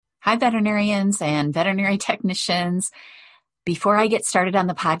Hi, veterinarians and veterinary technicians. Before I get started on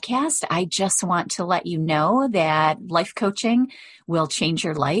the podcast, I just want to let you know that life coaching will change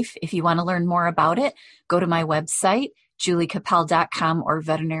your life. If you want to learn more about it, go to my website, juliecapel.com or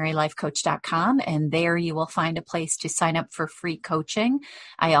veterinarylifecoach.com, and there you will find a place to sign up for free coaching.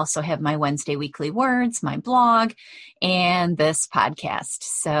 I also have my Wednesday weekly words, my blog, and this podcast.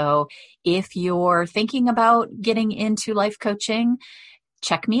 So if you're thinking about getting into life coaching,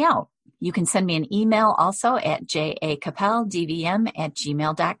 check me out. You can send me an email also at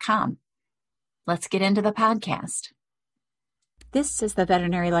jacapeldvm@gmail.com. Let's get into the podcast. This is the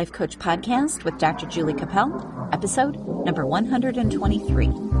Veterinary Life Coach Podcast with Dr. Julie Capel, episode number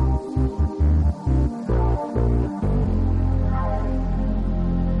 123.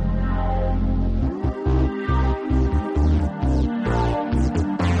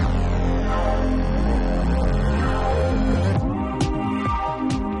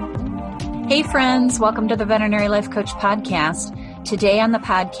 Hey friends, welcome to the Veterinary Life Coach Podcast. Today on the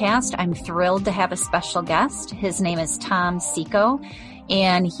podcast, I'm thrilled to have a special guest. His name is Tom Seeko,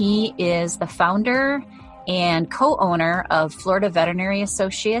 and he is the founder and co-owner of Florida Veterinary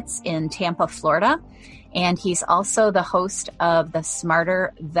Associates in Tampa, Florida. And he's also the host of the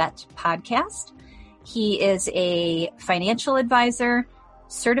Smarter Vet podcast. He is a financial advisor,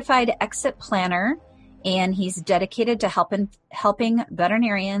 certified exit planner, and he's dedicated to helping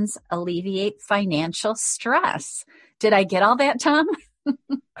veterinarians alleviate financial stress. Did I get all that, Tom?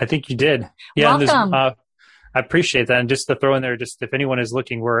 I think you did. Yeah, welcome. I appreciate that. And just to throw in there, just if anyone is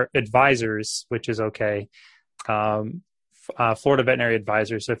looking, we're advisors, which is okay. Florida Veterinary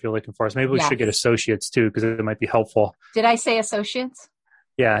Advisors, so if you're looking for us. Maybe we should get associates too, because it might be helpful. Did I say associates?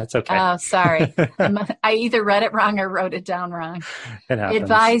 Yeah, it's okay. Oh, sorry. I either read it wrong or wrote it down wrong. It happens.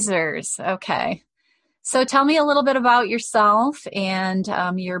 Advisors. Okay. So tell me a little bit about yourself and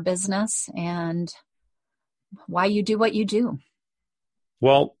your business and why you do what you do.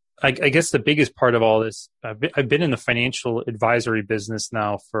 Well, I guess the biggest part of all this, I've been in the financial advisory business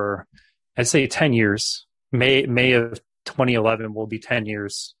now for, I'd say 10 years. May of 2011 will be 10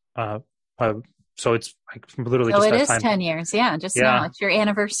 years. So it's literally just that time. So it is 10 years. Yeah. Now it's your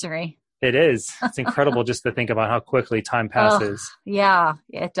anniversary. It is. It's incredible just to think about how quickly time passes. Oh, yeah,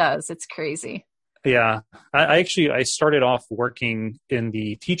 it does. It's crazy. Yeah. I started off working in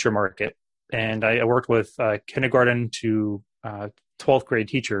the teacher market, and I worked with kindergarten to 12th grade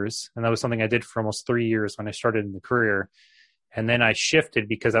teachers. And that was something I did for almost 3 years when I started in the career. And then I shifted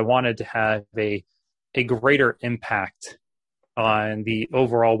because I wanted to have a greater impact on the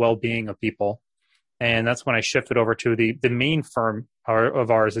overall well-being of people. And that's when I shifted over to the main firm of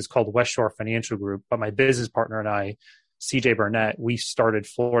ours is called West Shore Financial Group. But my business partner and I, CJ Burnett, we started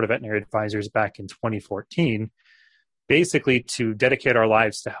Florida Veterinary Advisors back in 2014, basically to dedicate our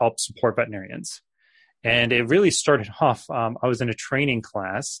lives to help support veterinarians. And it really started off, I was in a training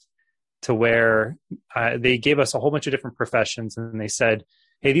class to where they gave us a whole bunch of different professions, and they said,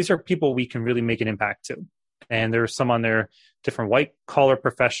 hey, these are people we can really make an impact to. And there were some on there, different white collar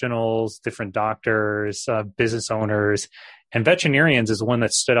professionals, different doctors, business owners, and veterinarians is the one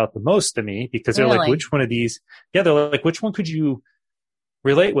that stood out the most to me because they're like, which one of these? Yeah, they're like, which one could you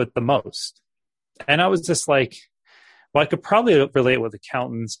relate with the most? And I was just like, well, I could probably relate with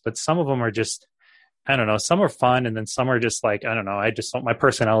accountants, but some of them are just, I don't know, some are fun. And then some are just like, I don't know, I just don't, my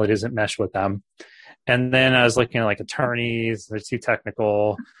personality doesn't mesh with them. And then I was looking at like attorneys, they're too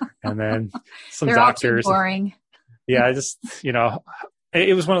technical. And then some doctors. All too boring. Yeah, I just,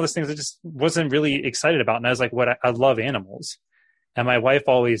 it was one of those things I just wasn't really excited about. And I was like, I love animals. And my wife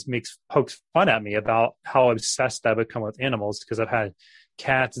always pokes fun at me about how obsessed I become with animals because I've had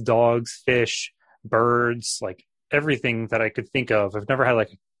cats, dogs, fish, birds, like everything that I could think of. I've never had like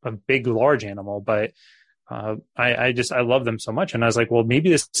a big, large animal, but I love them so much. And I was like, well, maybe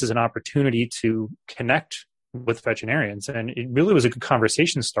this is an opportunity to connect with veterinarians. And it really was a good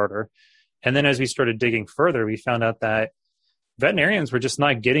conversation starter. And then as we started digging further, we found out that veterinarians were just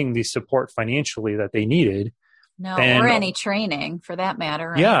not getting the support financially that they needed. No, or any training for that matter.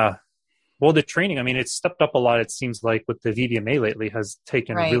 Right? Yeah. Well, the training, I mean, it's stepped up a lot. It seems like with the VVMA lately has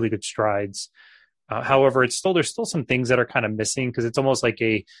taken really good strides. However, there's still some things that are kind of missing because it's almost like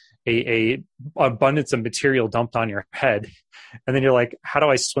a abundance of material dumped on your head. And then you're like, how do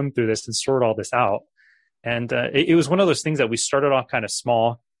I swim through this and sort all this out? And it was one of those things that we started off kind of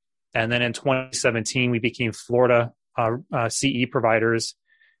small. And then in 2017, we became Florida CE providers.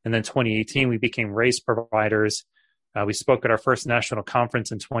 And then 2018, we became race providers. We spoke at our first national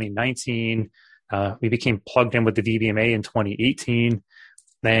conference in 2019. We became plugged in with the VVMA in 2018.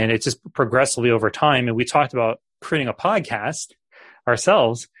 And it's just progressively over time. And we talked about creating a podcast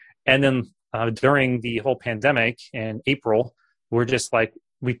ourselves. And then during the whole pandemic in April, we're just like,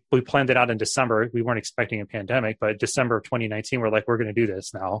 we planned it out in December. We weren't expecting a pandemic, but December of 2019, we're like, we're going to do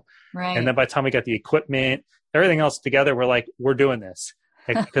this now. Right. And then by the time we got the equipment, everything else together, we're like, we're doing this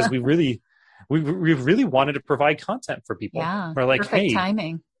because we really wanted to provide content for people. Yeah. We're like, perfect hey,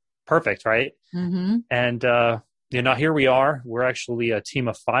 timing. Perfect, right? Mm-hmm. And here we are. We're actually a team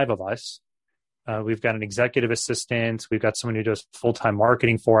of 5 of us. We've got an executive assistant. We've got someone who does full-time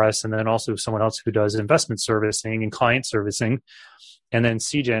marketing for us, and then also someone else who does investment servicing and client servicing. And then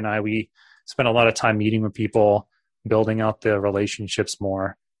CJ and I, we spend a lot of time meeting with people, building out the relationships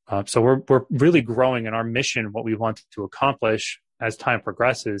more. So we're really growing, and our mission, what we want to accomplish as time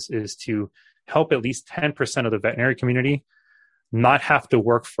progresses, is to help at least 10% of the veterinary community not have to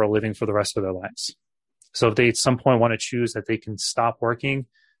work for a living for the rest of their lives. So if they at some point want to choose that they can stop working,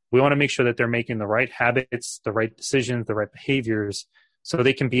 we want to make sure that they're making the right habits, the right decisions, the right behaviors, so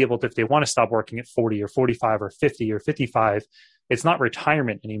they can be able to, if they want to stop working at 40 or 45 or 50 or 55, it's not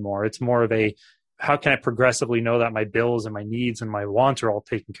retirement anymore. It's more of a, how can I progressively know that my bills and my needs and my wants are all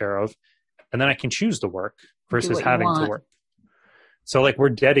taken care of? And then I can choose to work versus having to work. So like we're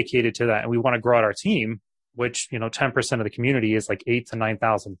dedicated to that, and we want to grow out our team, which, 10% of the community is like 8,000 to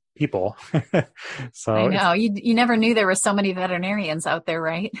 9,000 people. So I know you never knew there were so many veterinarians out there,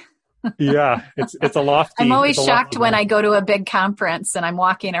 right? Yeah, it's a lofty. I'm always shocked when I go to a big conference and I'm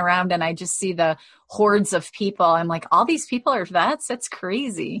walking around and I just see the hordes of people. I'm like, all these people are vets? That's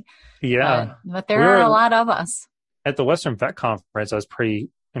crazy. Yeah. But there are a lot of us. At the Western Vet Conference, I was pretty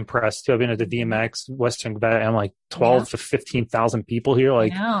impressed too. I've been at the VMX Western Vet, and like 12 to 15,000 people here.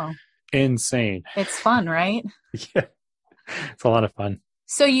 Like, insane. It's fun, right? Yeah, it's a lot of fun.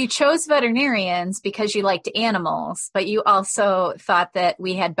 So you chose veterinarians because you liked animals, but you also thought that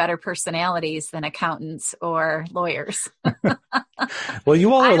we had better personalities than accountants or lawyers. Well,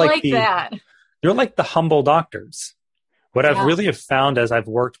 you all are that. You're like the humble doctors. What I've really have found as I've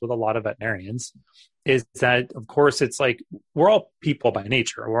worked with a lot of veterinarians is that, of course, it's like we're all people by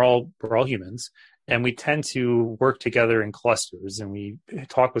nature. We're all humans, and we tend to work together in clusters, and we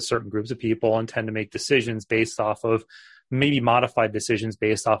talk with certain groups of people and tend to make decisions based off of maybe modified decisions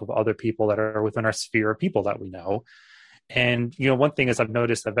based off of other people that are within our sphere of people that we know. And, one thing is I've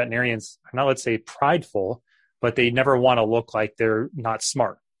noticed that veterinarians are not, let's say, prideful, but they never want to look like they're not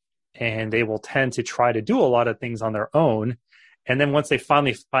smart. And they will tend to try to do a lot of things on their own. And then once they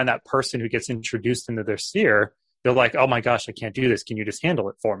finally find that person who gets introduced into their sphere, they're like, oh my gosh, I can't do this. Can you just handle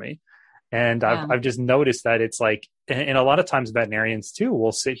it for me? And I've just noticed that it's like, and a lot of times veterinarians too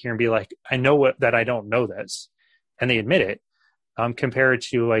will sit here and be like, I know that I don't know this. And they admit it, compared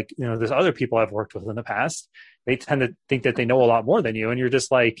to like, there's other people I've worked with in the past. They tend to think that they know a lot more than you. And you're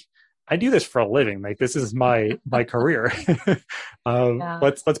just like, I do this for a living. Like, this is my career.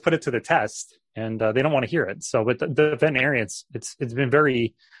 Let's put it to the test. And they don't want to hear it. So with the veterinarians, it's been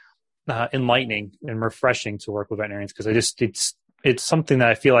very enlightening and refreshing to work with veterinarians, because it's something that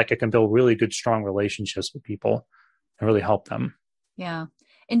I feel like I can build really good, strong relationships with people and really help them. Yeah.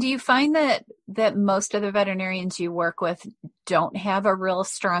 And do you find that most of the veterinarians you work with don't have a real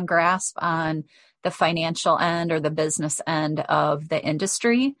strong grasp on the financial end or the business end of the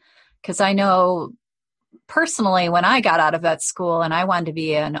industry? Because I know personally, when I got out of vet school and I wanted to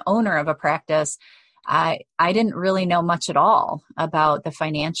be an owner of a practice, I didn't really know much at all about the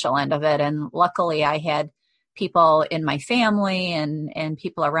financial end of it. And luckily I had people in my family and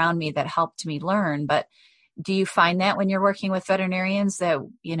people around me that helped me learn. But do you find that when you're working with veterinarians that,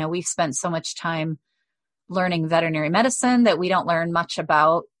 we've spent so much time learning veterinary medicine that we don't learn much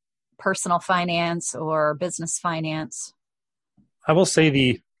about personal finance or business finance? I will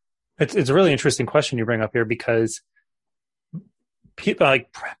say it's a really interesting question you bring up here, because people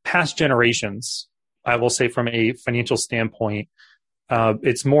like past generations, I will say from a financial standpoint,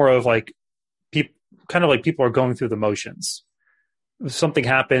 it's more of like people are going through the motions. Something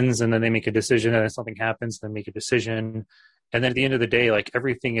happens and then they make a decision, and then something happens, then make a decision. And then at the end of the day, like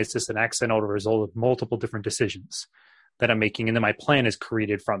everything is just an accidental result of multiple different decisions that I'm making. And then my plan is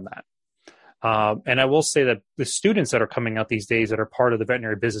created from that. And I will say that the students that are coming out these days that are part of the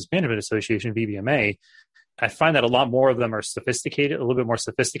Veterinary Business Management Association, VBMA, I find that a lot more of them are sophisticated, a little bit more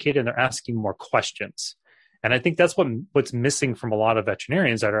sophisticated, and they're asking more questions. And I think that's what's missing from a lot of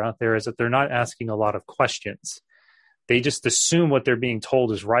veterinarians that are out there, is that they're not asking a lot of questions. They just assume what they're being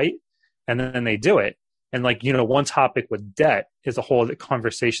told is right, and then they do it. And like, one topic with debt is a whole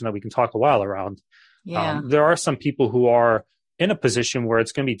conversation that we can talk a while around. Yeah. There are some people who are in a position where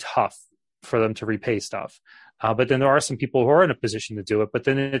it's going to be tough for them to repay stuff. But then there are some people who are in a position to do it. But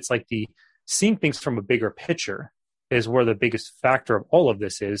then it's like seeing things from a bigger picture is where the biggest factor of all of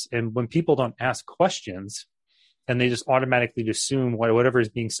this is. And when people don't ask questions and they just automatically assume whatever is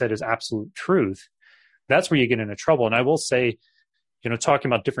being said is absolute truth, that's where you get into trouble. And I will say, talking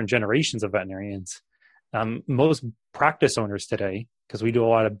about different generations of veterinarians, most practice owners today, because we do a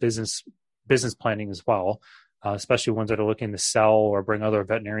lot of business planning as well, especially ones that are looking to sell or bring other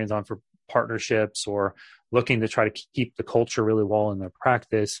veterinarians on for partnerships or looking to try to keep the culture really well in their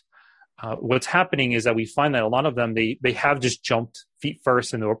practice. What's happening is that we find that a lot of them, they have just jumped feet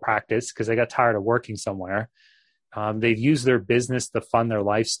first into a practice because they got tired of working somewhere. They've used their business to fund their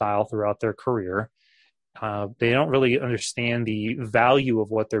lifestyle throughout their career. They don't really understand the value of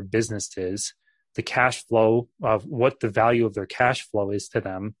what their business is, the cash flow of what the value of their cash flow is to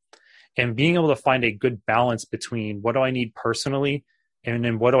them, and being able to find a good balance between what do I need personally and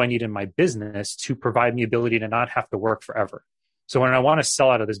then what do I need in my business to provide me ability to not have to work forever. So when I want to sell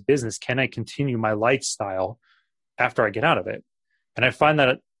out of this business, can I continue my lifestyle after I get out of it? And I find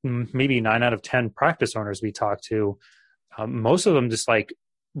that maybe 9 out of 10 practice owners we talk to, most of them just they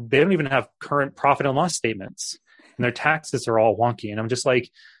don't even have current profit and loss statements and their taxes are all wonky. And I'm just like,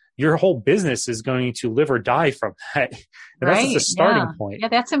 your whole business is going to live or die from that. And right. That's just a starting point. Yeah,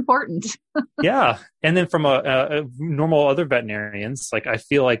 that's important. Yeah. And then from a normal other veterinarians, I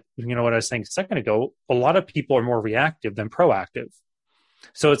feel like, what I was saying a second ago, a lot of people are more reactive than proactive.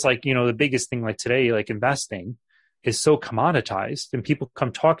 So it's the biggest thing today, investing is so commoditized and people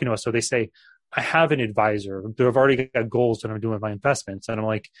come talking to us. So they say, I have an advisor. They've already got goals that I'm doing with my investments. And I'm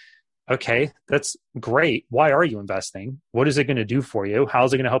like, okay, that's great. Why are you investing? What is it going to do for you? How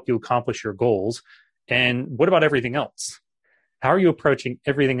is it going to help you accomplish your goals? And what about everything else? How are you approaching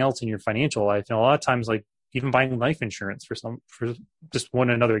everything else in your financial life? And a lot of times, even buying life insurance for just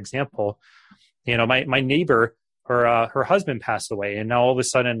another example, my neighbor, her husband passed away. And now all of a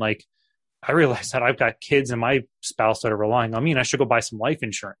sudden, I realized that I've got kids and my spouse that are relying on me and I should go buy some life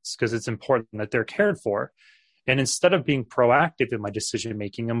insurance because it's important that they're cared for. And instead of being proactive in my decision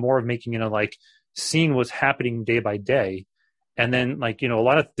making, I'm more of making, seeing what's happening day by day. And then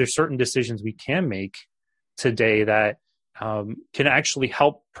there's certain decisions we can make today that can actually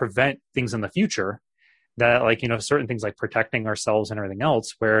help prevent things in the future that certain things like protecting ourselves and everything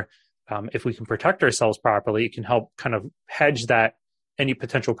else, where if we can protect ourselves properly, it can help kind of hedge that any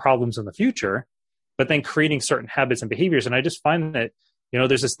potential problems in the future, but then creating certain habits and behaviors. And I just find that,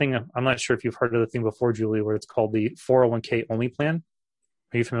 there's this thing, I'm not sure if you've heard of the thing before, Julie, where it's called the 401k only plan.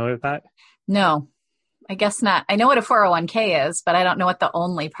 Are you familiar with that? No, I guess not. I know what a 401k is, but I don't know what the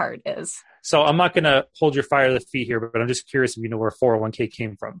only part is. So I'm not going to hold your fire to the feet here, but I'm just curious if you know where 401k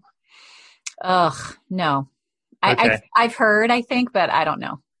came from. Ugh, no. Okay. I've heard, I think, but I don't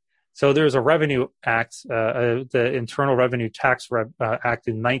know. So there's a Revenue Act, the Internal Revenue Tax Act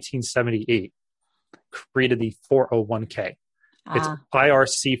in 1978 created the 401k. It's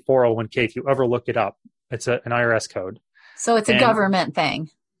IRC 401k. If you ever look it up, it's an IRS code. So it's a government thing.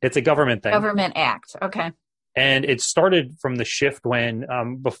 It's a government thing. Government act. Okay. And it started from the shift when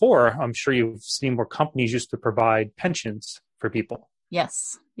before, I'm sure you've seen where companies used to provide pensions for people.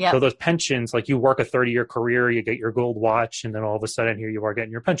 Yes. Yeah. So those pensions, you work a 30-year career, you get your gold watch, and then all of a sudden here you are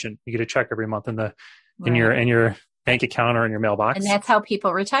getting your pension. You get a check every month in your bank account or in your mailbox. And that's how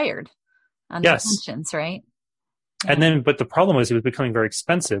people retired on their pensions, right? Yeah. And then, but the problem was it was becoming very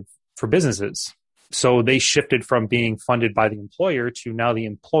expensive for businesses. So they shifted from being funded by the employer to now the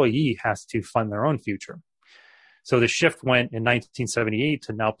employee has to fund their own future. So the shift went in 1978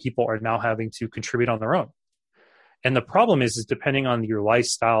 to now people are now having to contribute on their own. And the problem is depending on your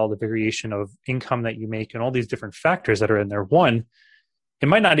lifestyle, the variation of income that you make and all these different factors that are in there. One, it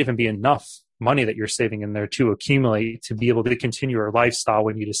might not even be enough money that you're saving in there to accumulate to be able to continue your lifestyle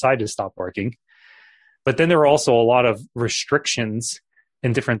when you decide to stop working. But then there are also a lot of restrictions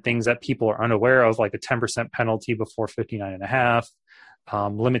and different things that people are unaware of, like a 10% penalty before 59 and a half,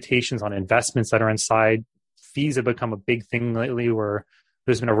 limitations on investments that are inside. Fees have become a big thing lately where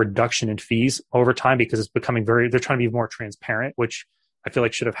there's been a reduction in fees over time because it's becoming they're trying to be more transparent, which I feel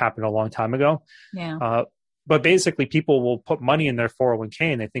like should have happened a long time ago. Yeah. But basically people will put money in their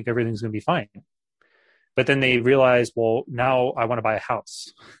 401k and they think everything's going to be fine. But then they realize, well, now I want to buy a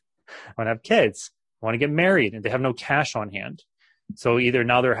house. I want to have kids. I want to get married, and they have no cash on hand. So either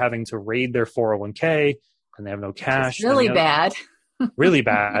now they're having to raid their 401k and they have no cash. It's really bad. Really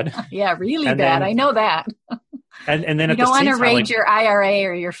bad. Yeah, really bad. Then, I know that. And then you don't want to raid your IRA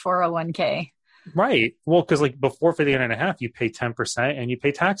or your 401k. Right. Well, because before 59 and a half, you pay 10% and you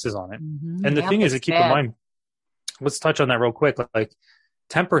pay taxes on it. Mm-hmm. And the thing is to keep in mind, let's touch on that real quick.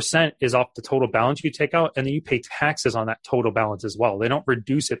 10% is off the total balance you take out, and then you pay taxes on that total balance as well. They don't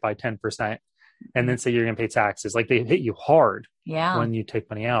reduce it by 10%. and then say you're going to pay taxes. Like they hit you hard when you take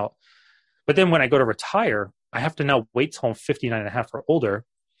money out. But then when I go to retire, I have to now wait till I'm 59 and a half or older.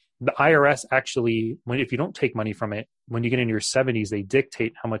 The IRS actually, if you don't take money from it, when you get into your 70s, they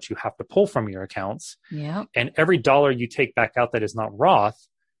dictate how much you have to pull from your accounts. Yeah. And every dollar you take back out that is not Roth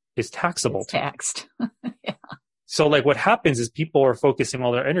is taxable. It's taxed. Yeah. So like what happens is people are focusing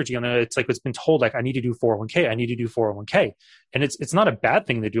all their energy on it. It's like it's been told, like, I need to do 401k. I need to do 401k. And it's not a bad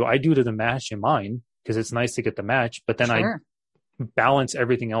thing to do. I do to the match in mine because it's nice to get the match, but then I balance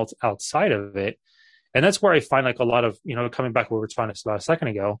everything else outside of it. And that's where I find like a lot of, coming back to what we were talking about a second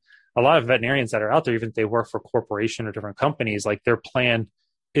ago, a lot of veterinarians that are out there, even if they work for corporation or different companies, like their plan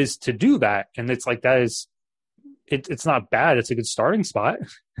is to do that. And it's like, it's not bad. It's a good starting spot.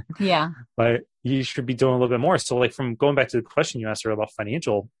 Yeah. But you should be doing a little bit more. So like from going back to the question you asked her about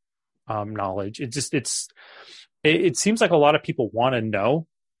financial knowledge, it seems like a lot of people want to know.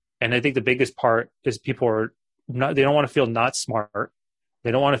 And I think the biggest part is people they don't want to feel not smart.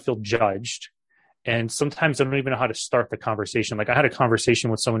 They don't want to feel judged. And sometimes they don't even know how to start the conversation. Like I had a conversation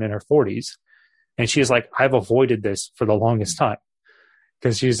with someone in her 40s and she's like, I've avoided this for the longest time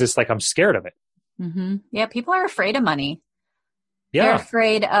because she's just like, I'm scared of it. Mm-hmm. Yeah. People are afraid of money. Yeah. They're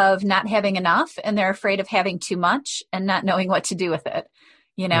afraid of not having enough and they're afraid of having too much and not knowing what to do with it.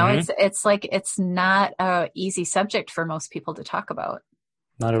 It's like, it's not a easy subject for most people to talk about.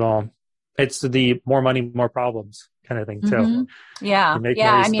 Not at all. It's the more money, more problems kind of thing too. Mm-hmm. Yeah.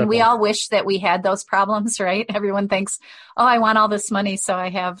 Yeah. I mean, we all wish that we had those problems, right? Everyone thinks, oh, I want all this money so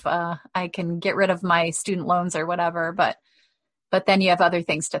I can get rid of my student loans or whatever. But then you have other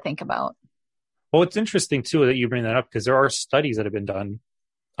things to think about. Well, it's interesting too that you bring that up because there are studies that have been done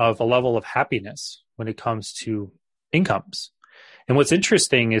of a level of happiness when it comes to incomes. And what's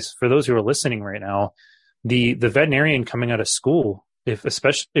interesting is for those who are listening right now, the veterinarian coming out of school,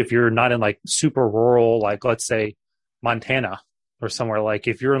 especially if you're not in like super rural, like let's say Montana or somewhere, like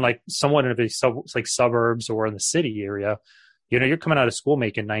if you're in like somewhat in like suburbs or in the city area, you're coming out of school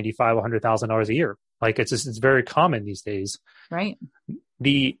making $95,000, $100,000 a year. Like it's very common these days. Right.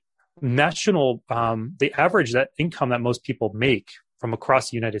 The average that income that most people make from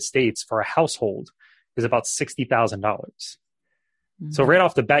across the United States for a household is about $60,000. Mm-hmm. So right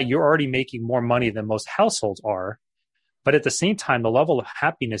off the bat, you're already making more money than most households are. But at the same time, the level of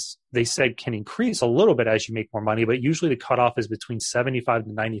happiness, they said, can increase a little bit as you make more money, but usually the cutoff is between $75,000 to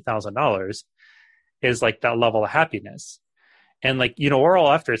 $90,000 is like that level of happiness. And like, we're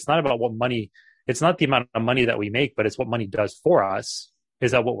all after, it's not about what money, it's not the amount of money that we make, but it's what money does for us.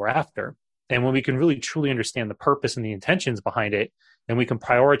 Is that what we're after? And when we can really truly understand the purpose and the intentions behind it, and we can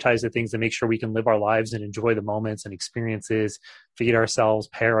prioritize the things to make sure we can live our lives and enjoy the moments and experiences, feed ourselves,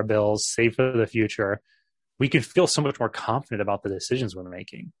 pay our bills, save for the future, we can feel so much more confident about the decisions we're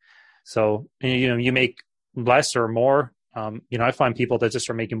making. So, you make less or more. I find people that just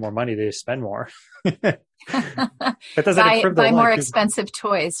are making more money, they just spend more. That doesn't buy more expensive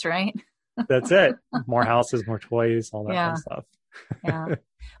toys, right? That's it. More houses, more toys, all that kind of stuff. Yeah.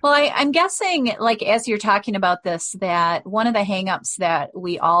 Well, I'm guessing, like, as you're talking about this, that one of the hangups that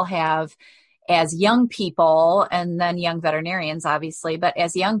we all have as young people, and then young veterinarians, obviously, but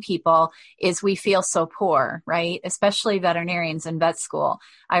as young people, is we feel so poor, right? Especially veterinarians in vet school.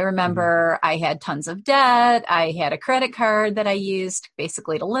 I remember I had tons of debt. I had a credit card that I used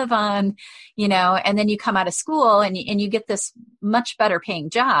basically to live on, and then you come out of school and you get this much better paying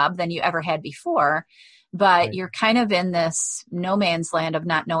job than you ever had before. But you're kind of in this no man's land of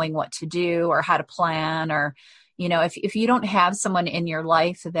not knowing what to do or how to plan, or, if you don't have someone in your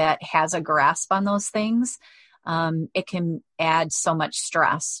life that has a grasp on those things, it can add so much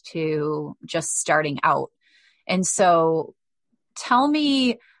stress to just starting out. And so tell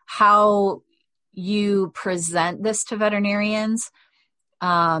me how you present this to veterinarians.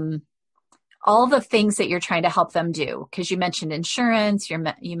 All the things that you're trying to help them do, because you mentioned insurance,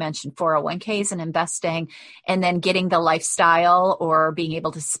 you mentioned 401ks and investing, and then getting the lifestyle or being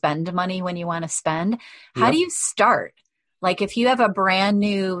able to spend money when you want to spend. How do you start? Like if you have a brand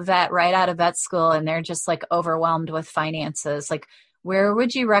new vet right out of vet school and they're just like overwhelmed with finances, like where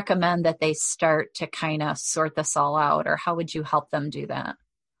would you recommend that they start to kind of sort this all out, or how would you help them do that?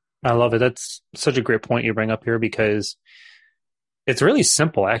 I love it. That's such a great point you bring up here because it's really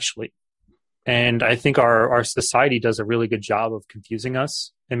simple, actually. And I think our society does a really good job of confusing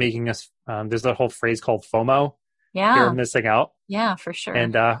us and making us, there's that whole phrase called FOMO. Yeah. Fear of missing out. Yeah, for sure.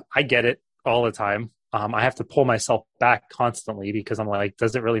 And I get it all the time. I have to pull myself back constantly because I'm like,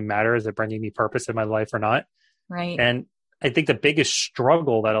 does it really matter? Is it bringing me purpose in my life or not? Right. And I think the biggest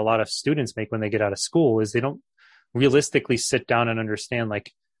struggle that a lot of students make when they get out of school is they don't realistically sit down and understand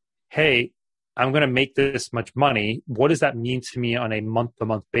like, hey, I'm going to make this much money. What does that mean to me on a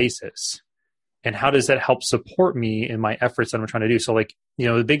month-to-month basis? And how does that help support me in my efforts that I'm trying to do? So like,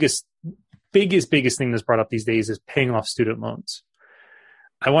 the biggest thing that's brought up these days is paying off student loans.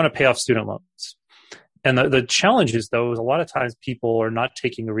 I want to pay off student loans. And the challenge is, though, is a lot of times people are not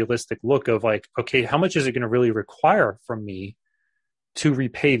taking a realistic look of like, okay, how much is it going to really require from me to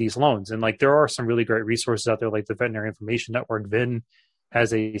repay these loans? And like, there are some really great resources out there, like the Veterinary Information Network. VIN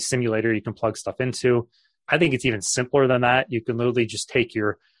has a simulator you can plug stuff into. I think it's even simpler than that. You can literally just take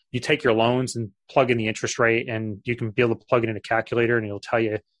your loans and plug in the interest rate, and you can be able to plug it in a calculator, and it'll tell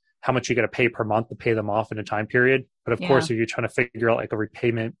you how much you got to pay per month to pay them off in a time period. But of course, if you're trying to figure out like a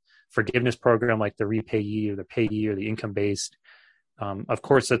repayment forgiveness program, like the repayee or the payee or the income-based, of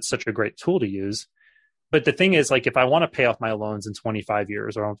course, that's such a great tool to use. But the thing is, like, if I want to pay off my loans in 25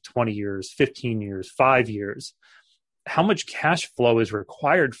 years or 20 years, 15 years, 5 years, how much cash flow is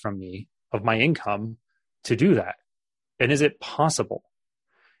required from me of my income to do that? And is it possible?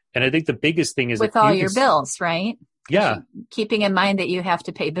 And I think the biggest thing is with all your bills, right? Yeah. Keeping in mind that you have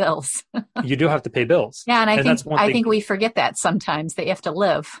to pay bills. You do have to pay bills. Yeah. And I think we forget that sometimes, that you have to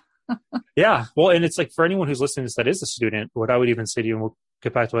live. Yeah. Well, and it's like for anyone who's listening to this that is a student, what I would even say to you, and we'll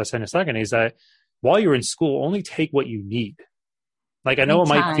get back to what I said in a second, is that while you're in school, only take what you need. Like, I know it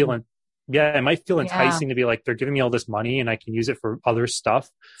might feel enticing to be like, they're giving me all this money and I can use it for other stuff.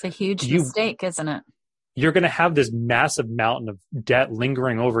 It's a huge mistake, isn't it? You're going to have this massive mountain of debt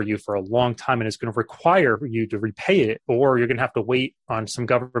lingering over you for a long time, and it's going to require you to repay it, or you're going to have to wait on some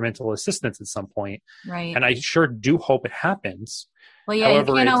governmental assistance at some point. Right. And I sure do hope it happens. Well, yeah,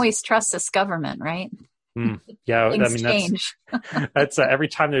 however, you can't always trust this government, right? Yeah, I mean, change. that's every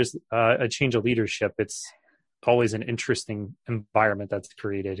time there's a change of leadership, it's always an interesting environment that's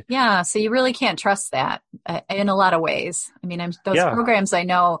created. Yeah, so you really can't trust that in a lot of ways. I mean, those programs I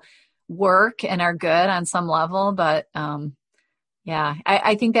know work and are good on some level, but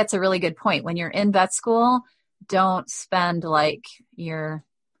I think that's a really good point. When you're in vet school, don't spend like you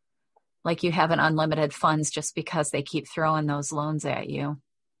have an unlimited funds just because they keep throwing those loans at you.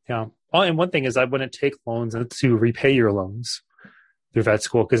 Yeah. Well, and one thing is I wouldn't take loans to repay your loans through vet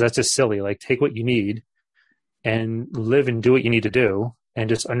school, because that's just silly. Like, take what you need and live and do what you need to do, and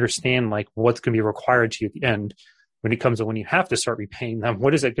just understand like what's going to be required to you at the end when it comes to when you have to start repaying them.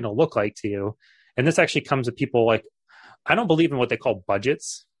 What is it going to look like to you? And this actually comes to people like, I don't believe in what they call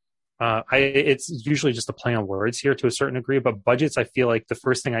budgets. It's usually just a play on words here to a certain degree, but budgets, I feel like the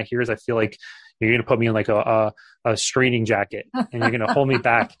first thing I hear is I feel like you're going to put me in like a straining jacket, and you're going to hold me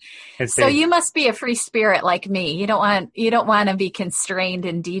back. And say, so you must be a free spirit like me. You don't want to be constrained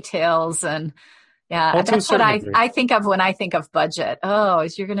in details. And that's what I think of when I think of budget. Oh,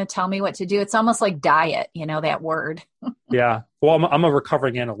 is you're going to tell me what to do? It's almost like diet, that word. Yeah. Well, I'm a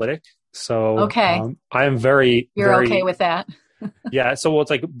recovering analytic. So okay. I am very, you're okay with that. Yeah. So it's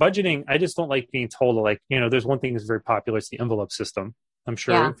like budgeting. I just don't like being told to like, there's one thing that's very popular. It's the envelope system. I'm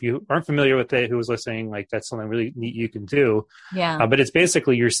sure if you aren't familiar with it, who was listening, like that's something really neat you can do. Yeah. But it's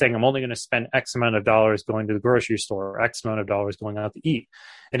basically you're saying I'm only going to spend X amount of dollars going to the grocery store, or X amount of dollars going out to eat.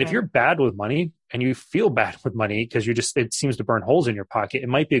 And if you're bad with money and you feel bad with money because it seems to burn holes in your pocket, it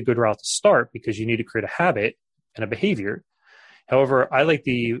might be a good route to start because you need to create a habit and a behavior. However, I like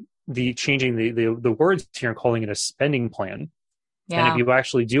the changing the words here and calling it a spending plan. Yeah. And if you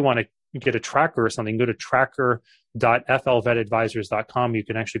actually do want to get a tracker or something, go to tracker.flvetadvisors.com. You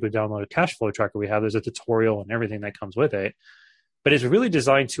can actually go download a cash flow tracker we have. There's a tutorial and everything that comes with it. But it's really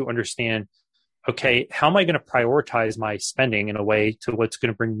designed to understand, okay, how am I going to prioritize my spending in a way to what's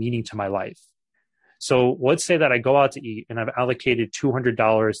going to bring meaning to my life? So let's say that I go out to eat and I've allocated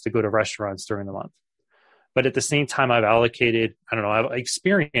 $200 to go to restaurants during the month. But at the same time, I've allocated, I have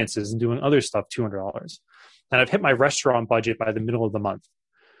experiences and doing other stuff, $200. And I've hit my restaurant budget by the middle of the month.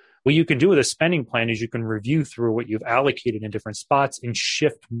 What you can do with a spending plan is you can review through what you've allocated in different spots and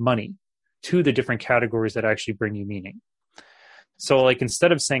shift money to the different categories that actually bring you meaning. So like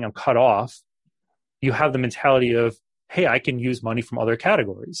instead of saying I'm cut off, you have the mentality of, hey, I can use money from other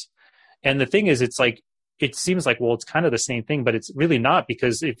categories. And the thing is, it seems like, well, it's kind of the same thing, but it's really not,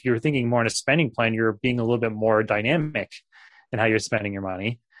 because if you're thinking more in a spending plan, you're being a little bit more dynamic in how you're spending your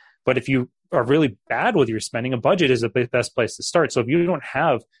money. But if you are really bad with your spending, a budget is the best place to start. So if you don't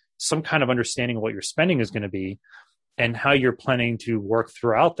have some kind of understanding of what your spending is going to be and how you're planning to work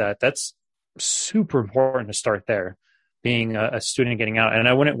throughout that, that's super important to start there, being a student getting out. And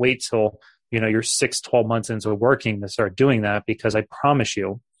I wouldn't wait till, you're 6-12 months into working to start doing that, because I promise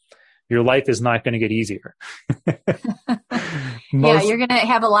you, your life is not going to get easier. You're going to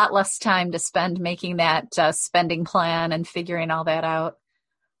have a lot less time to spend making that spending plan and figuring all that out.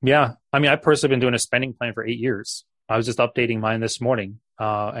 Yeah. I mean, I've personally been doing a spending plan for 8 years. I was just updating mine this morning.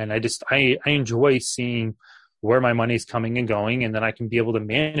 And I enjoy seeing where my money's coming and going, and then I can be able to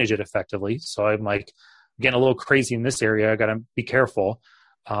manage it effectively. So I'm like getting a little crazy in this area. I got to be careful.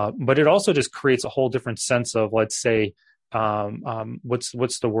 But it also just creates a whole different sense of, let's say,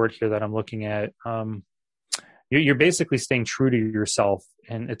 what's the word here that I'm looking at? You're basically staying true to yourself,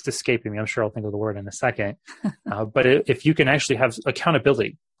 and it's escaping me. I'm sure I'll think of the word in a second. But if you can actually have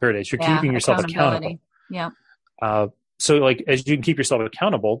accountability, there it is. You're Yeah, keeping yourself accountable. accountability. Yeah. So like, as you can keep yourself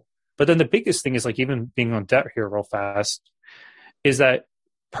accountable, but then the biggest thing is like, even being on debt here real fast, is that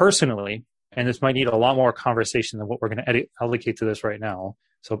personally, and this might need a lot more conversation than what we're going to allocate to this right now.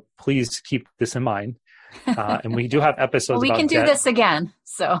 So please keep this in mind. And we do have episodes Well, we about can do debt. this again.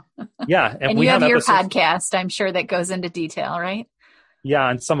 So, Yeah. and we you have your episodes, podcast, I'm sure, that goes into detail, right? yeah,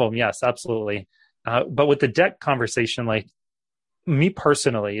 and some of them, yes, absolutely. But with the debt conversation, like, me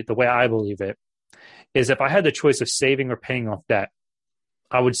personally, the way I believe it is, if I had the choice of saving or paying off debt,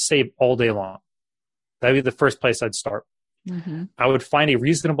 I would save all day long. That'd be the first place I'd start. Mm-hmm. I would find a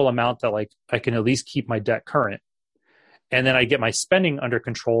reasonable amount that, like, I can at least keep my debt current. And then I get my spending under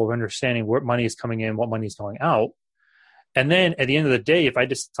control of understanding what money is coming in, what money is going out. And then at the end of the day, if I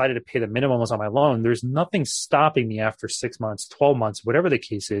decided to pay the minimums on my loan, there's nothing stopping me after 6 months, 12 months, whatever the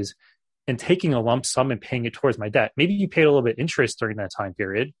case is, and taking a lump sum and paying it towards my debt. Maybe you paid a little bit interest during that time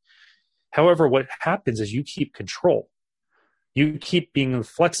period. However, what happens is you keep control. You keep being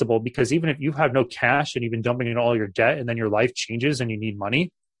flexible, because even if you have no cash and you've been dumping in all your debt, and then your life changes and you need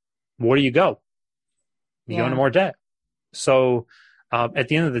money, where do you go? You go into more debt. So at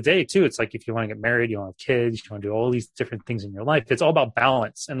the end of the day, too, it's like, if you want to get married, you want to have kids, you want to do all these different things in your life, it's all about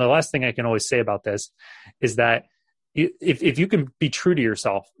balance. And the last thing I can always say about this is that if you can be true to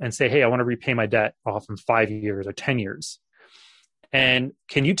yourself and say, hey, I want to repay my debt off in 5 years or 10 years. And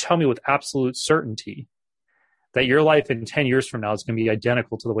can you tell me with absolute certainty that your life in 10 years from now is going to be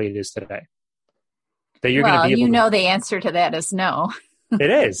identical to the way it is today? That you're going to be able to... the answer to that is no. It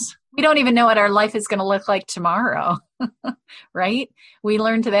is. We don't even know what our life is going to look like tomorrow, right? We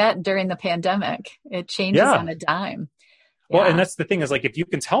learned that during the pandemic. It changes on a dime. Well, and that's the thing, is like, if you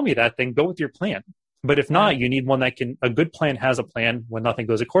can tell me that, then go with your plan. But if not, you need one that can... A good plan has a plan when nothing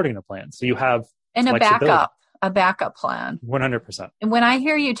goes according to plan. So you have... And a backup plan. 100%. And when I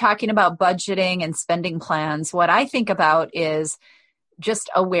hear you talking about budgeting and spending plans, what I think about is just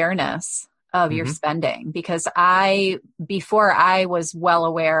awareness of your spending, because before I was well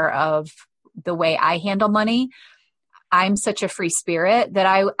aware of the way I handle money, I'm such a free spirit that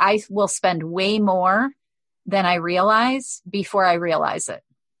I will spend way more than I realize before I realize it,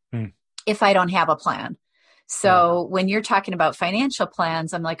 if I don't have a plan. So when you're talking about financial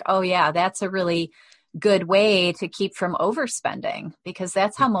plans, I'm like, oh yeah, that's a really good way to keep from overspending, because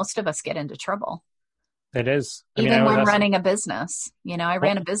that's how most of us get into trouble. It is. Even when running a business, I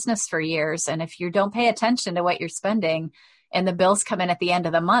ran a business for years. And if you don't pay attention to what you're spending and the bills come in at the end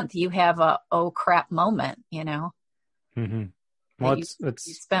of the month, you have a, oh crap moment, Mm-hmm. Well, you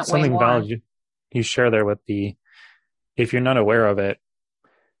it's spent something way more. valid you share there with if you're not aware of it,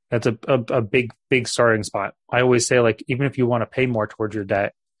 that's a big starting spot. I always say, like, even if you want to pay more towards your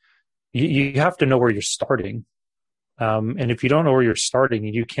debt, you have to know where you're starting. And if you don't know where you're starting,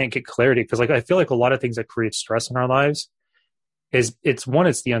 you can't get clarity. Because, like, I feel like a lot of things that create stress in our lives it's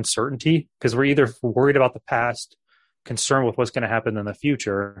the uncertainty, because we're either worried about the past, concerned with what's going to happen in the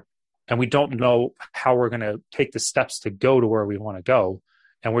future, and we don't know how we're going to take the steps to go to where we want to go.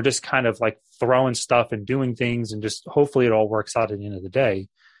 And we're just kind of like throwing stuff and doing things, and just hopefully it all works out at the end of the day.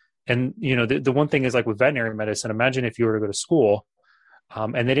 And, the one thing is, like, with veterinary medicine, imagine if you were to go to school,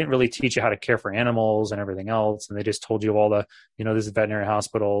 and they didn't really teach you how to care for animals and everything else. And they just told you all the, this is veterinary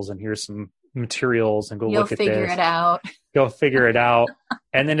hospitals, and here's some materials, and go look at this. You'll figure it out. Go figure it out.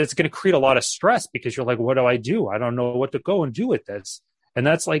 And then it's going to create a lot of stress, because you're like, what do? I don't know what to go and do with this. And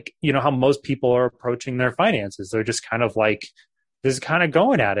that's like, how most people are approaching their finances. They're just kind of like, this is kind of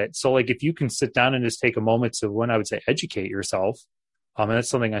going at it. So, like, if you can sit down and just take a moment to, when I would say, educate yourself. And that's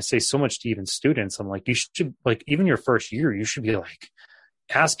something I say so much to even students. I'm like, you should, like, even your first year, you should be like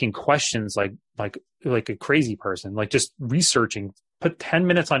asking questions like a crazy person, like just researching. Put 10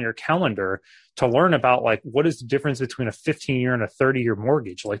 minutes on your calendar to learn about, like, what is the difference between a 15-year and a 30-year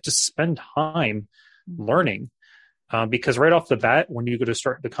mortgage. Like, just spend time learning, because right off the bat, when you go to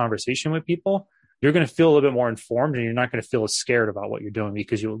start the conversation with people, you're going to feel a little bit more informed, and you're not going to feel as scared about what you're doing,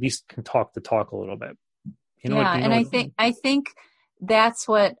 because you at least can talk the talk a little bit. I think that's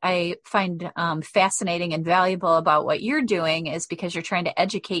what I find fascinating and valuable about what you're doing, is because you're trying to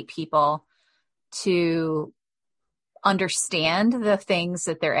educate people to understand the things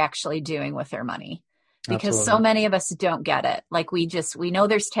that they're actually doing with their money, because Absolutely. so many of us don't get it. Like we know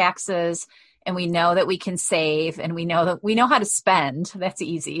there's taxes, and we know that we can save, and we know how to spend. That's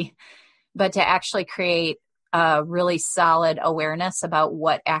easy. But to actually create a really solid awareness about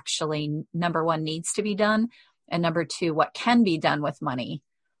what actually, number one, needs to be done, and number two, what can be done with money,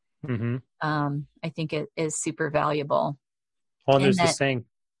 Mm-hmm. I think it is super valuable. Well, and And there's this that, saying,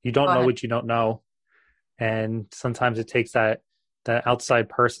 you don't go know ahead. what you don't know. And sometimes it takes that outside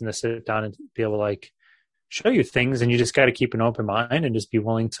person to sit down and be able to like show you things, and you just got to keep an open mind and just be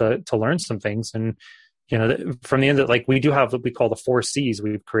willing to learn some things. And from the end of, like, we do have what we call the 4 C's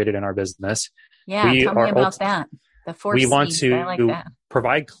we've created in our business. Yeah, We tell me are about that. The four we want C's. I like to that.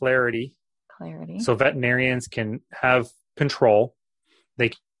 provide clarity Clarity. so veterinarians can have control, they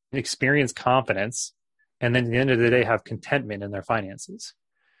can experience confidence, and then at the end of the day have contentment in their finances.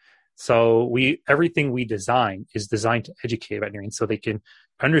 So everything we design is designed to educate veterinarians so they can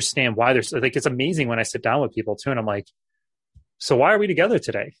understand why there's like, it's amazing when I sit down with people too, and I'm like, so why are we together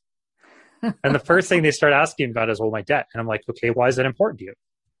today? And the first thing they start asking about is, well, my debt. And I'm like, okay, why is that important to you?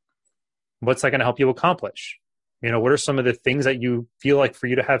 What's that going to help you accomplish? What are some of the things that you feel like for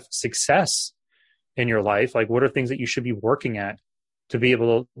you to have success in your life? Like, what are things that you should be working at to be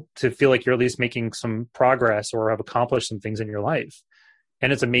able to feel like you're at least making some progress or have accomplished some things in your life?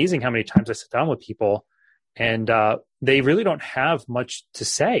 And it's amazing how many times I sit down with people and they really don't have much to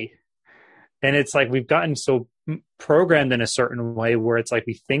say. And it's like we've gotten so programmed in a certain way where it's like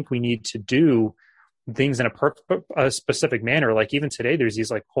we think we need to do things in a specific manner. Like even today, there's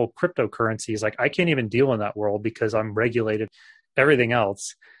these like whole cryptocurrencies. Like I can't even deal in that world because I'm regulated, everything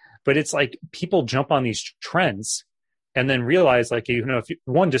else. But it's like people jump on these trends and then realize, like, if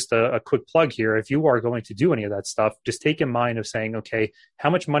just a quick plug here, if you are going to do any of that stuff, just take in mind of saying, okay, how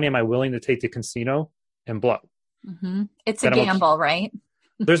much money am I willing to take to casino and blow? Mm-hmm. It's a gamble, right?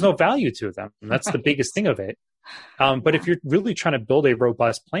 There's no value to them. And that's right. The biggest thing of it. But if you're really trying to build a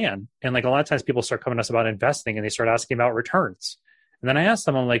robust plan, and like a lot of times people start coming to us about investing and they start asking about returns. And then I ask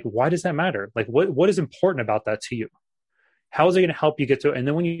them, I'm like, why does that matter? Like, what is important about that to you? How is it going to help you get to? And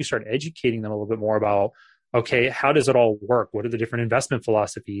then when you start educating them a little bit more about, okay, how does it all work? What are the different investment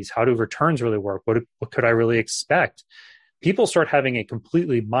philosophies? How do returns really work? What could I really expect? People start having a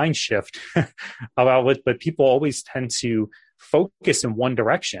completely mind shift about what, but people always tend to focus in one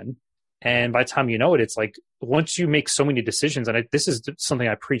direction. And by the time you know it, it's like, once you make so many decisions, and this is something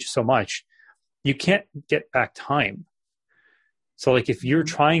I preach so much, you can't get back time. So like if you're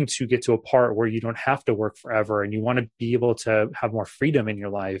trying to get to a part where you don't have to work forever and you want to be able to have more freedom in your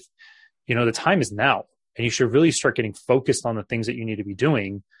life, the time is now. And you should really start getting focused on the things that you need to be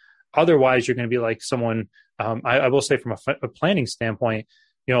doing. Otherwise, you're going to be like someone, I will say from a planning standpoint,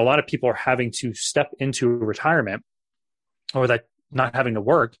 a lot of people are having to step into retirement or that not having to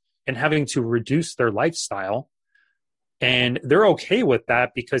work and having to reduce their lifestyle. And they're okay with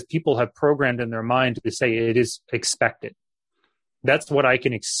that because people have programmed in their mind to say it is expected. That's what I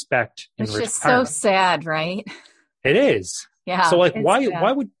can expect in retirement. It's just so sad, right? It is. Yeah. So like,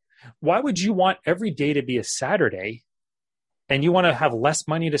 why would you want every day to be a Saturday and you want to have less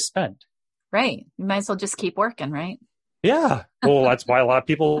money to spend? Right. You might as well just keep working, right? Yeah. Well, that's why a lot of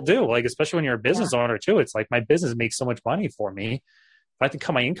people do. Like, especially when you're a business owner too. It's like, my business makes so much money for me. If I have to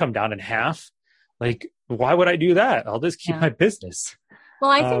cut my income down in half, like, why would I do that? I'll just keep my business. Well,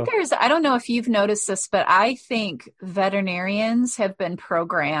 I think I don't know if you've noticed this, but I think veterinarians have been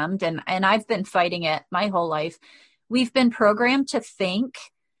programmed, and I've been fighting it my whole life. We've been programmed to think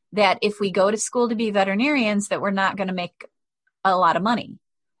that if we go to school to be veterinarians, that we're not going to make a lot of money.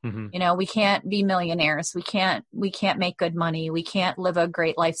 Mm-hmm. We can't be millionaires. We can't make good money. We can't live a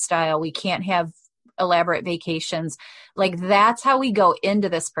great lifestyle. We can't have elaborate vacations. Like, that's how we go into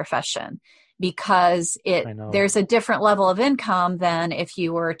this profession, because there's a different level of income than if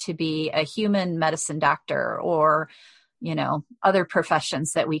you were to be a human medicine doctor or, other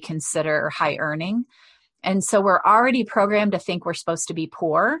professions that we consider high earning. And so we're already programmed to think we're supposed to be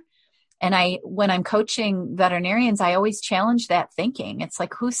poor. And when I'm coaching veterinarians, I always challenge that thinking. It's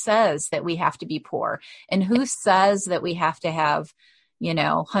like, who says that we have to be poor? And who says that we have to have,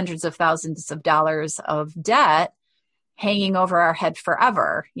 hundreds of thousands of dollars of debt hanging over our head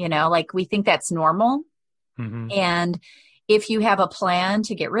forever? Like, we think that's normal. Mm-hmm. And if you have a plan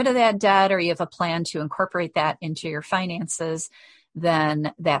to get rid of that debt, or you have a plan to incorporate that into your finances,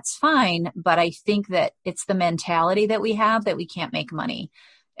 then that's fine. But I think that it's the mentality that we have that we can't make money.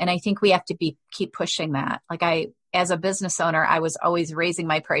 And I think we have to keep pushing that. Like, as a business owner, I was always raising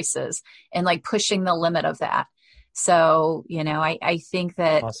my prices and like pushing the limit of that. So, I think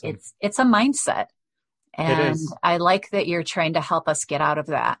that it's a mindset. It And is. I like that you're trying to help us get out of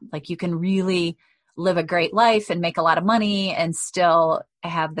that. Like you can really live a great life and make a lot of money and still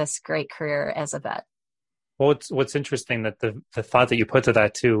have this great career as a vet. Well, what's interesting that the thought that you put to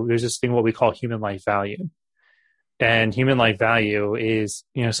that too, there's this thing what we call human life value. And human life value is,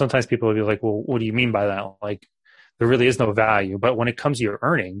 sometimes people will be like, well, what do you mean by that? Like, there really is no value. But when it comes to your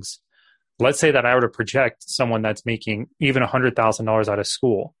earnings, let's say that I were to project someone that's making even $100,000 out of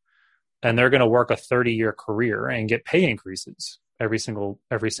school, and they're going to work a 30-year career and get pay increases every single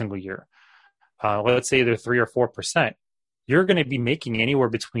year. Let's say they're 3 or 4%. You're going to be making anywhere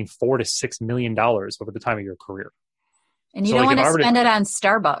between $4 to $6 million over the time of your career. And you don't want to spend it on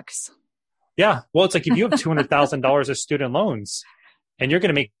Starbucks. Yeah. Well, it's like if you have $200,000 of student loans and you're going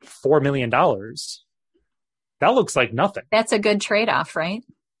to make $4 million, that looks like nothing. That's a good trade-off, right?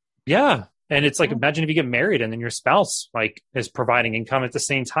 Yeah. And it's like, imagine if you get married and then your spouse like is providing income at the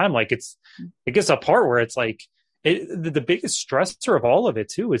same time. Like it gets a part where it's like the biggest stressor of all of it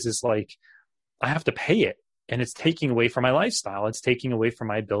too is like, I have to pay it and it's taking away from my lifestyle. It's taking away from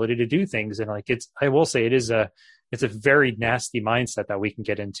my ability to do things. And like, I will say it's a very nasty mindset that we can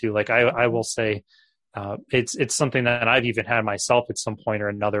get into. Like I will say, it's something that I've even had myself at some point or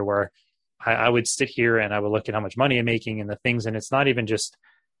another where I would sit here and I would look at how much money I'm making and the things. And it's not even just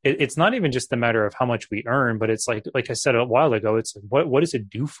a matter of how much we earn, but it's like I said a while ago, it's what does it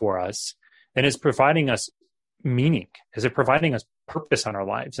do for us? And it's providing us meaning. Is it providing us purpose on our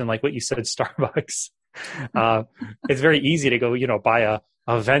lives? And like what you said, Starbucks, it's very easy to go, buy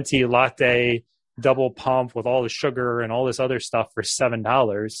a venti latte, double pump with all the sugar and all this other stuff for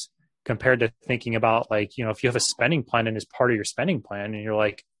 $7 compared to thinking about like, if you have a spending plan and it's part of your spending plan and you're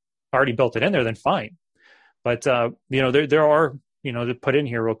like already built it in there, then fine. But, there are, to put in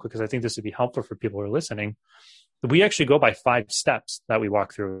here real quick, because I think this would be helpful for people who are listening. We actually go by 5 steps that we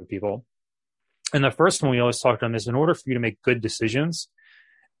walk through with people. And the first one we always talk to them is in order for you to make good decisions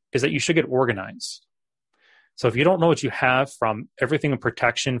is that you should get organized. So if you don't know what you have from everything in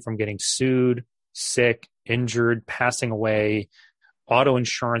protection, from getting sued, sick, injured, passing away, auto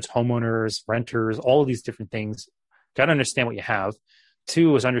insurance, homeowners, renters, all of these different things, got to understand what you have.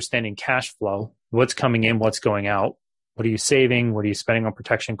 2 is understanding cash flow, what's coming in, what's going out. What are you saving? What are you spending on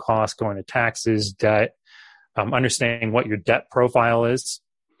protection costs, going to taxes, debt, understanding what your debt profile is.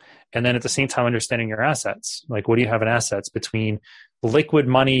 And then at the same time, understanding your assets. Like, what do you have in assets between liquid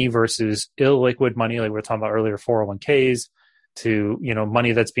money versus illiquid money? Like we were talking about earlier, 401ks to,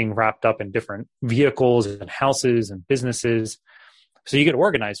 money that's being wrapped up in different vehicles and houses and businesses. So you get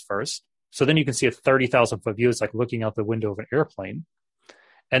organized first. So then you can see a 30,000-foot view. It's like looking out the window of an airplane.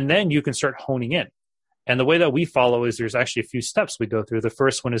 And then you can start honing in. And the way that we follow is there's actually a few steps we go through. The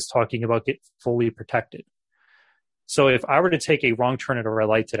first one is talking about get fully protected. So if I were to take a wrong turn at a red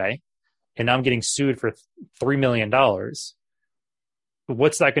light today and I'm getting sued for $3 million,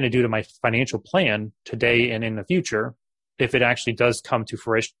 what's that going to do to my financial plan today and in the future if it actually does come to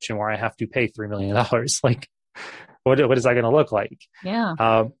fruition where I have to pay $3 million? Like, what is that going to look like?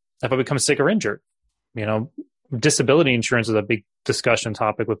 Yeah. If I become sick or injured, disability insurance is a big discussion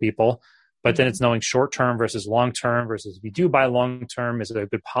topic with people. But then it's knowing short-term versus long-term versus if you do buy long-term, is it a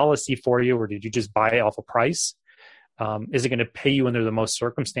good policy for you or did you just buy off a price? Is it going to pay you under the most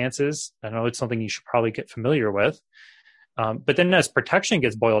circumstances? I know it's something you should probably get familiar with. But then as protection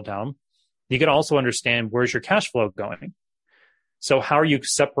gets boiled down, you can also understand where's your cash flow going. So how are you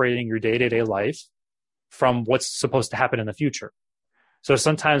separating your day-to-day life from what's supposed to happen in the future? So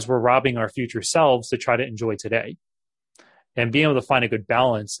sometimes we're robbing our future selves to try to enjoy today. And being able to find a good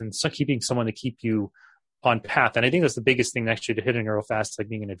balance and keeping someone to keep you on path. And I think that's the biggest thing actually to hit in real fast, like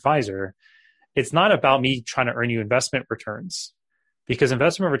being an advisor. It's not about me trying to earn you investment returns because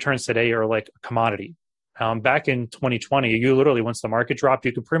investment returns today are like a commodity. Back in 2020, you literally, once the market dropped,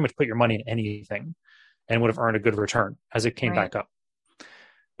 you could pretty much put your money in anything and would have earned a good return as it came back up.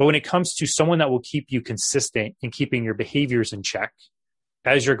 But when it comes to someone that will keep you consistent in keeping your behaviors in check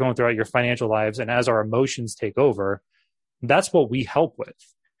as you're going throughout your financial lives and as our emotions take over, that's what we help with.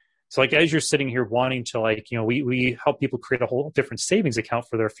 So like, as you're sitting here wanting to we help people create a whole different savings account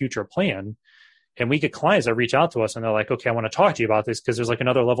for their future plan. And we get clients that reach out to us and they're like, okay, I want to talk to you about this because there's like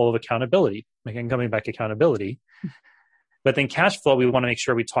another level of accountability, like coming back accountability. But then cash flow, we want to make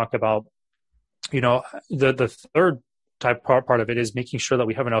sure we talk about, the third type part of it is making sure that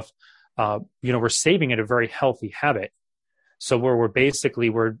we have enough, we're saving at a very healthy habit. So where we're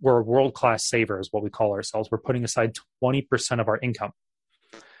a world-class saver is what we call ourselves. We're putting aside 20% of our income.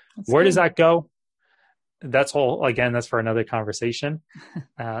 Where does that go? That's for another conversation.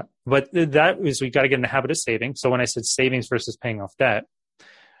 But that is, we got to get in the habit of saving. So when I said savings versus paying off debt,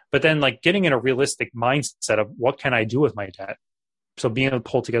 But then like getting in a realistic mindset of what can I do with my debt? So being able to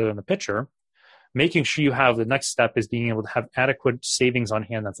pull together in the picture, making sure you have the next step is being able to have adequate savings on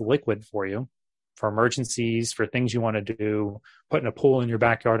hand that's liquid for you, for emergencies, for things you want to do, putting a pool in your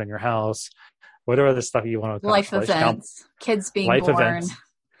backyard in your house, whatever the stuff you want to Life accomplish. events, kids being Life born, events. people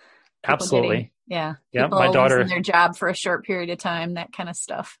Absolutely. getting, Yeah. people My daughter, losing their job for a short period of time, that kind of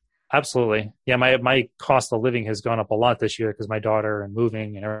stuff. absolutely. Yeah. My cost of living has gone up a lot this year because my daughter and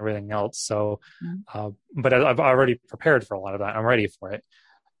moving and everything else. So, but I've already prepared for a lot of that. I'm ready for it.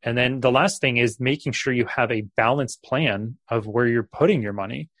 And then the last thing is making sure you have a balanced plan of where you're putting your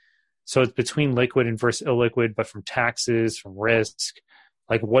money. So it's between liquid and versus illiquid, but from taxes, from risk.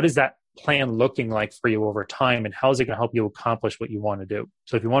 Like, what is that plan looking like for you over time, and how is it going to help you accomplish what you want to do?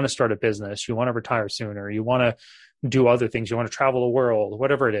 So if you want to start a business, you want to retire sooner, you want to do other things, you want to travel the world,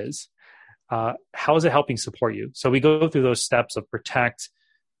 whatever it is, how is it helping support you? So we go through those steps of protect,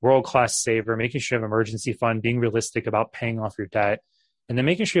 world-class saver, making sure you have emergency fund, being realistic about paying off your debt, and then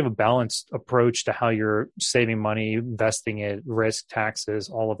making sure you have a balanced approach to how you're saving money, investing it, risk, taxes,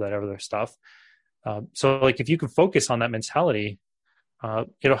 all of that other stuff. So like if you can focus on that mentality,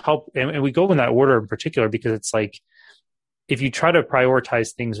 it'll help. And we go in that order in particular because it's like, if you try to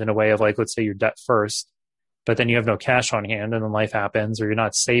prioritize things in a way of like, let's say your debt first, but then you have no cash on hand and then life happens, or you're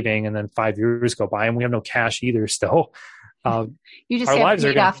not saving and then 5 years go by and we have no cash either still. You just have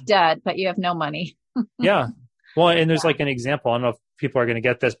paid off debt, but you have no money. Yeah. Well, and there's like an example. I don't know if people are going to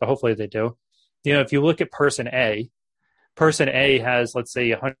get this, but hopefully they do. You know, if you look at person A has, let's say,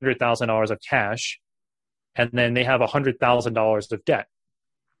 $100,000 of cash, and then they have $100,000 of debt.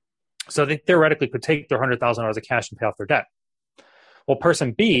 So they theoretically could take their $100,000 of cash and pay off their debt. Well,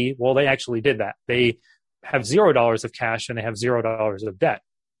 person B, well, they actually did that. They have $0 of cash and they have $0 of debt.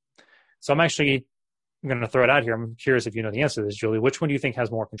 So I'm going to throw it out here. I'm curious if you know the answer to this, Julie. Which one do you think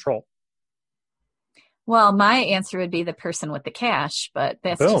has more control? Well, my answer would be the person with the cash, but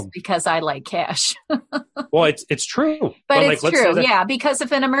that's just because I like cash. Well, it's true. But it's true. Yeah. Because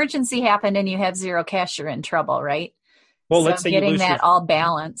if an emergency happened and you have zero cash, you're in trouble, right? Well, let's say getting that all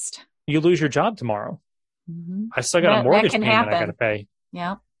balanced. You lose your job tomorrow. Mm-hmm. I still got a mortgage payment I got to pay.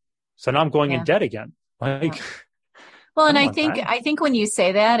 Yeah. So now I'm going in debt again. Like, yeah. Well, and I think when you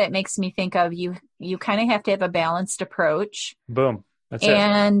say that, it makes me think of you kind of have to have a balanced approach. Boom. That's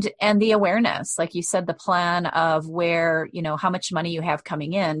it. And the awareness, like you said, the plan of where, how much money you have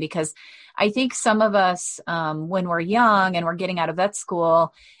coming in, because I think some of us, when we're young and we're getting out of vet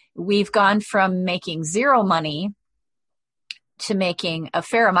school, we've gone from making zero money to making a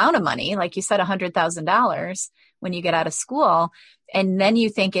fair amount of money. Like you said, $100,000 when you get out of school, and then you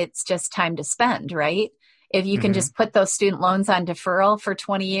think it's just time to spend, right? If you can just put those student loans on deferral for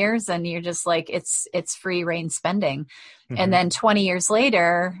 20 years and you're just like, it's free reign spending. And then 20 years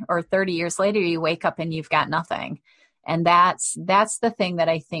later or 30 years later, you wake up and you've got nothing. And that's the thing that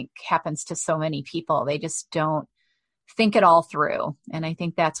I think happens to so many people. They just don't think it all through. And I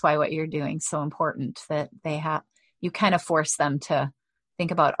think that's why what you're doing is so important, that you kind of force them to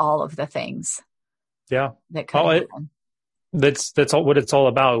think about all of the things. Yeah. That could happen. That's all what it's all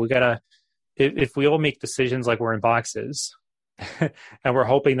about. We gotta, if we all make decisions like we're in boxes and we're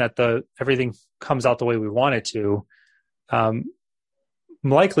hoping that everything comes out the way we want it to,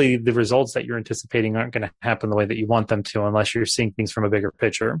 likely the results that you're anticipating aren't going to happen the way that you want them to, unless you're seeing things from a bigger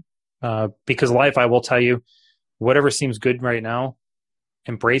picture. Because life, I will tell you, whatever seems good right now,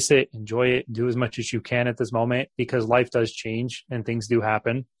 embrace it, enjoy it, do as much as you can at this moment, because life does change and things do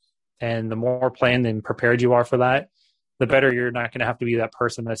happen. And the more planned and prepared you are for that, the better you're not going to have to be that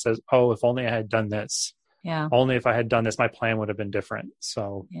person that says, oh, if only I had done this. Yeah. Only if I had done this, my plan would have been different.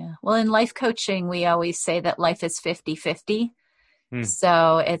 So, yeah. Well, in life coaching, we always say that life is 50-50.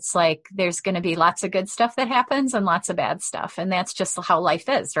 So it's like, there's going to be lots of good stuff that happens and lots of bad stuff. And that's just how life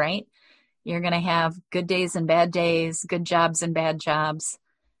is, right? You're going to have good days and bad days, good jobs and bad jobs.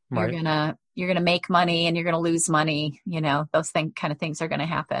 Right. You're going to make money and you're going to lose money. Those kind of things are going to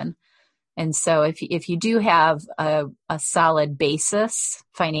happen. And so if you do have a solid basis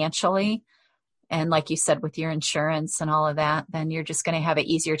financially, and like you said, with your insurance and all of that, then you're just going to have an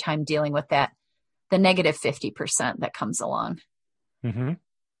easier time dealing with the negative 50% that comes along. Mm-hmm.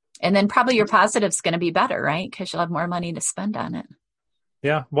 And then probably your positive's going to be better, right? Because you'll have more money to spend on it.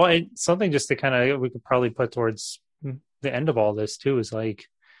 Yeah. Well, something just to we could probably put towards the end of all this too, is like,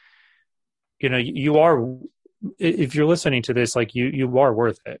 you are, if you're listening to this, like you are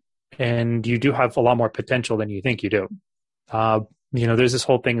worth it. And you do have a lot more potential than you think you do. There's this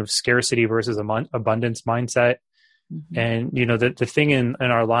whole thing of scarcity versus abundance mindset. Mm-hmm. And, the thing in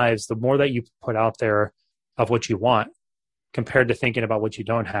our lives, the more that you put out there of what you want, compared to thinking about what you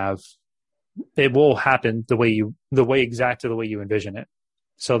don't have, it will happen exactly the way you envision it.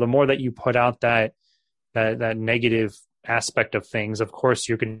 So the more that you put out that negative aspect of things, of course,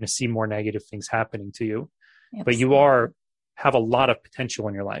 you're going to see more negative things happening to you. Absolutely. But you have a lot of potential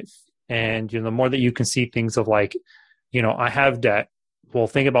in your life. And the more that you can see things of like, I have debt. Well,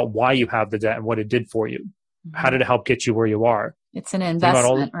 think about why you have the debt and what it did for you. Mm-hmm. How did it help get you where you are? It's an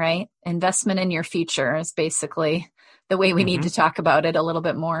investment, right? Investment in your future is basically the way we need to talk about it a little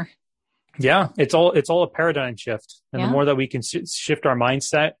bit more. Yeah, it's all a paradigm shift. And the more that we can shift our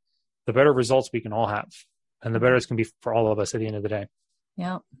mindset, the better results we can all have. And the better it's going to be for all of us at the end of the day.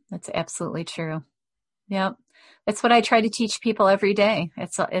 Yeah, that's absolutely true. Yeah, that's what I try to teach people every day.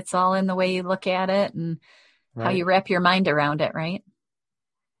 It's all in the way you look at it and how you wrap your mind around it, right?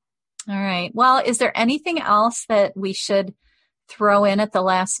 All right. Well, is there anything else that we should throw in at the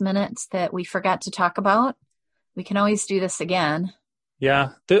last minute that we forgot to talk about? We can always do this again.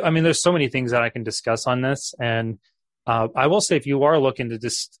 Yeah. There's so many things that I can discuss on this. And I will say, if you are looking to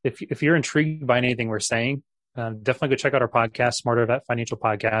if you're intrigued by anything we're saying, definitely go check out our podcast, Smarter Vet Financial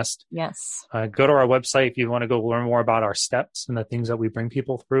Podcast. Yes. Go to our website if you want to go learn more about our steps and the things that we bring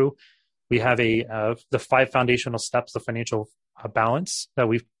people through. We have the 5 foundational steps of financial balance that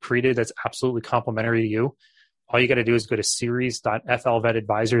we've created that's absolutely complimentary to you. All you got to do is go to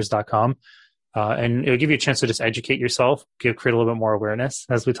series.flvetadvisors.com. And it'll give you a chance to just educate yourself, create a little bit more awareness,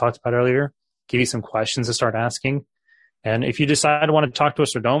 as we talked about earlier, give you some questions to start asking. And if you decide to want to talk to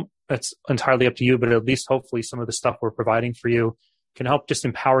us or don't, that's entirely up to you. But at least hopefully some of the stuff we're providing for you can help just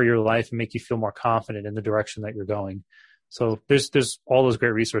empower your life and make you feel more confident in the direction that you're going. So there's all those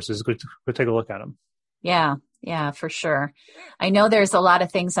great resources. Go take a look at them. Yeah, for sure. I know there's a lot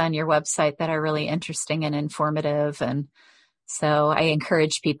of things on your website that are really interesting and informative. And so I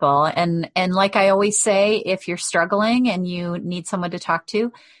encourage people. And like I always say, if you're struggling and you need someone to talk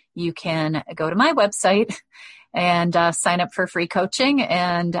to, you can go to my website and sign up for free coaching.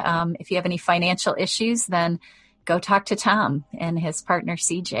 And if you have any financial issues, then go talk to Tom and his partner,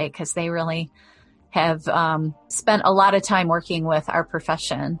 CJ, because they really have spent a lot of time working with our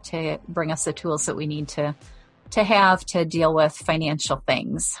profession to bring us the tools that we need to have to deal with financial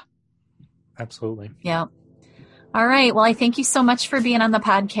things. Absolutely. Yeah. All right. Well, I thank you so much for being on the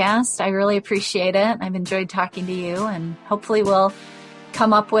podcast. I really appreciate it. I've enjoyed talking to you, and hopefully we'll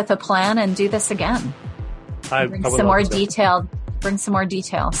come up with a plan and do this again. Bring some more details.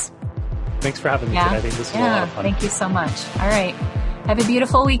 Thanks for having me today. I think this was a lot of fun. Thank you so much. All right. Have a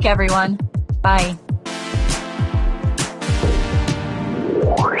beautiful week, everyone. Bye.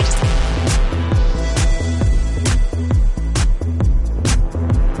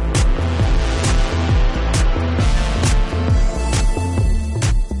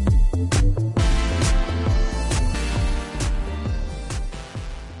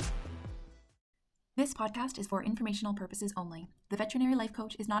 This podcast is for informational purposes only. The Veterinary Life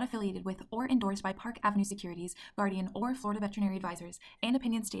Coach is not affiliated with or endorsed by Park Avenue Securities, Guardian, or Florida Veterinary Advisors, and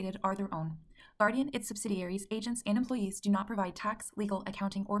opinions stated are their own. Guardian, its subsidiaries, agents, and employees do not provide tax, legal,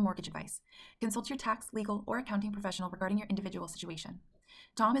 accounting, or mortgage advice. Consult your tax, legal, or accounting professional regarding your individual situation.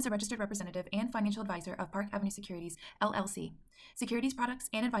 Tom is a registered representative and financial advisor of Park Avenue Securities, LLC. Securities products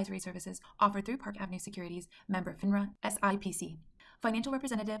and advisory services offered through Park Avenue Securities, member FINRA, SIPC. Financial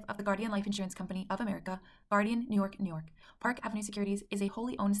representative of the Guardian Life Insurance Company of America, Guardian, New York, New York. Park Avenue Securities is a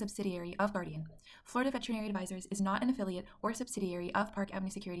wholly owned subsidiary of Guardian. Florida Veterinary Advisors is not an affiliate or subsidiary of Park Avenue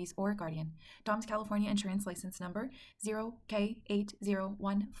Securities or Guardian. Tom's California Insurance License Number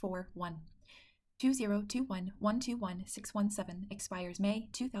 0K80141. 20211211617 expires May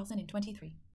 2023.